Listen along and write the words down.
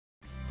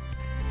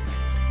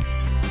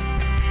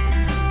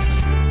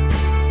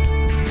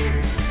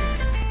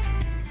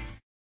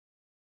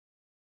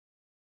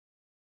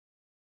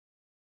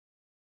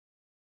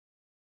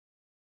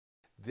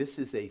This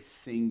is a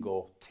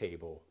single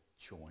table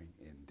join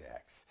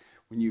index.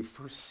 When you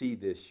first see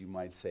this, you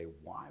might say,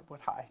 why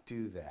would I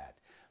do that?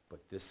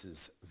 But this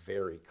is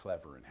very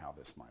clever in how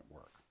this might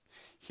work.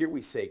 Here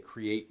we say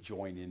create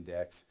join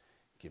index,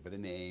 give it a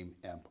name,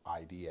 emp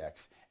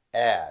IDX,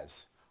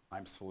 as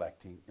I'm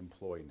selecting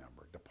employee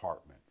number,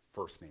 department,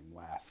 first name,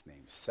 last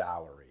name,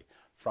 salary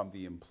from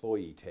the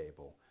employee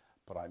table,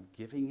 but I'm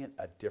giving it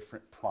a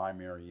different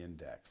primary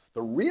index.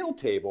 The real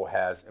table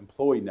has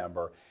employee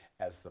number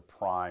as the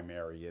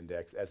primary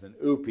index, as an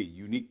UPI,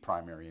 unique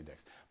primary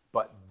index.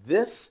 But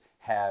this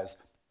has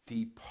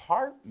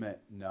department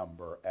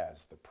number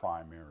as the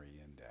primary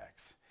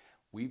index.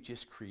 We've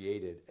just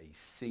created a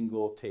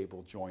single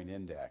table join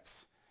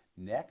index.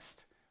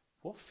 Next,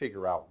 we'll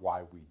figure out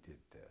why we did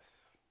this.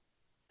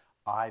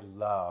 I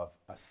love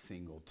a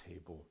single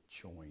table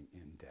join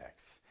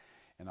index.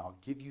 And I'll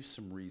give you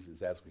some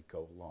reasons as we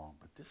go along,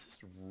 but this is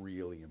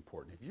really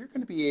important. If you're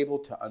going to be able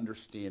to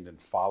understand and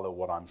follow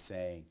what I'm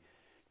saying,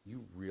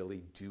 you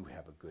really do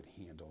have a good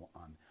handle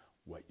on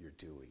what you're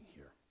doing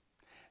here.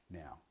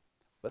 Now,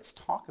 let's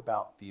talk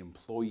about the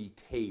employee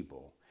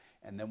table,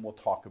 and then we'll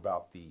talk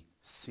about the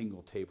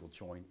single table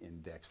join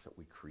index that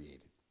we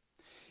created.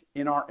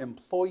 In our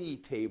employee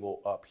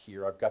table up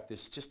here, I've got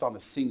this just on the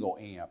single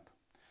AMP.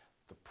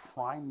 The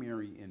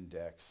primary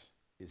index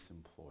is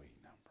employee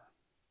number.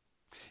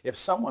 If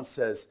someone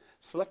says,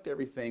 select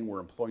everything where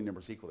employee number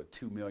is equal to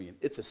 2 million,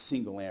 it's a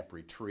single AMP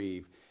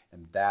retrieve,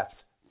 and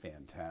that's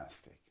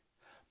fantastic.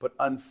 But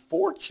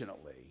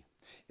unfortunately,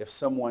 if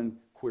someone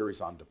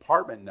queries on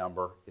department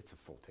number, it's a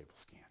full table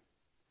scan.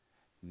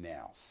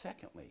 Now,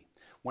 secondly,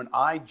 when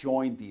I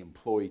join the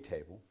employee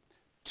table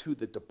to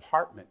the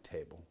department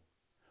table,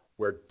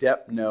 where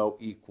DEPNO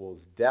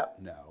equals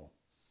DEPNO,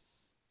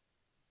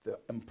 the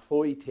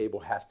employee table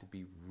has to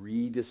be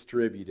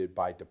redistributed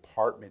by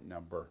department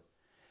number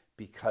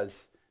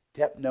because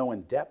DEPNO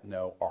and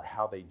DEPNO are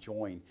how they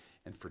join.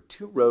 And for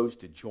two rows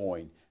to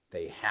join,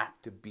 they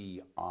have to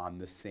be on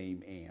the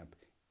same AMP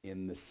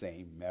in the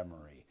same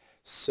memory.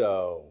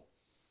 So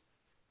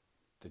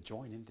the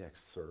join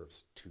index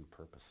serves two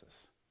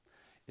purposes.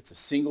 It's a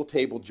single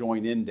table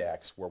join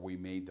index where we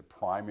made the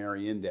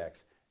primary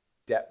index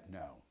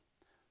DEPNO.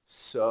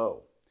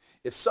 So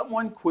if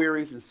someone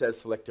queries and says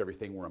select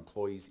everything where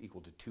employees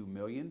equal to 2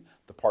 million,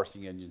 the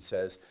parsing engine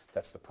says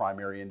that's the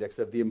primary index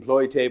of the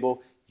employee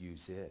table,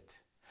 use it.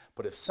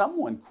 But if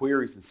someone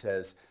queries and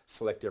says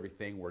select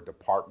everything where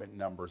department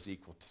numbers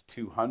equal to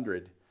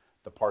 200,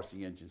 the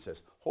parsing engine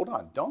says, hold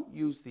on, don't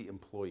use the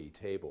employee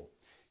table.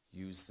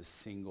 Use the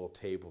single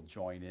table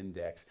join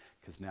index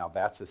because now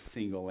that's a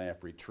single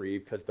AMP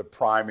retrieve because the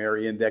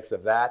primary index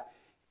of that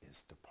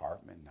is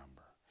department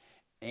number.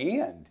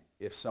 And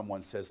if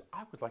someone says,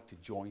 I would like to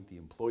join the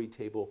employee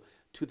table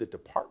to the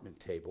department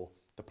table,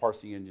 the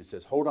parsing engine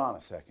says, hold on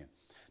a second.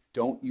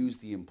 Don't use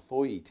the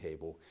employee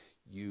table,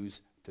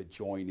 use the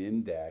join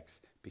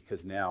index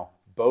because now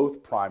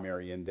both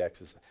primary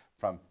indexes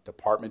from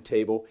department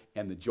table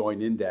and the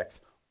join index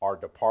are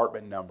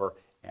department number,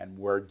 and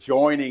we're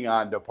joining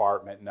on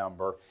department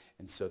number,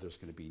 and so there's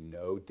going to be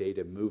no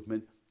data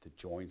movement. The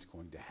join's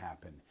going to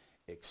happen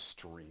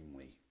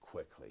extremely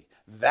quickly.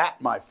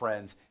 That, my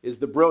friends, is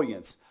the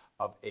brilliance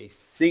of a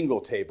single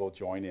table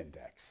join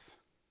index.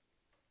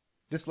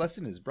 This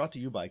lesson is brought to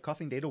you by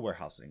Coffing Data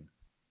Warehousing.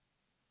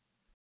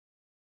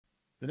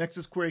 The next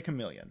is Query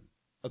Chameleon,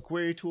 a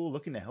query tool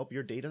looking to help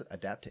your data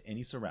adapt to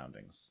any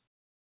surroundings.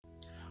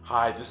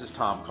 Hi, this is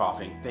Tom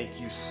Coffing. Thank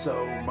you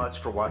so much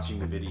for watching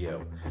the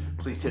video.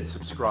 Please hit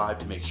subscribe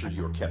to make sure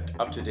you are kept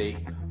up to date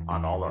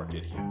on all our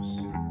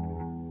videos.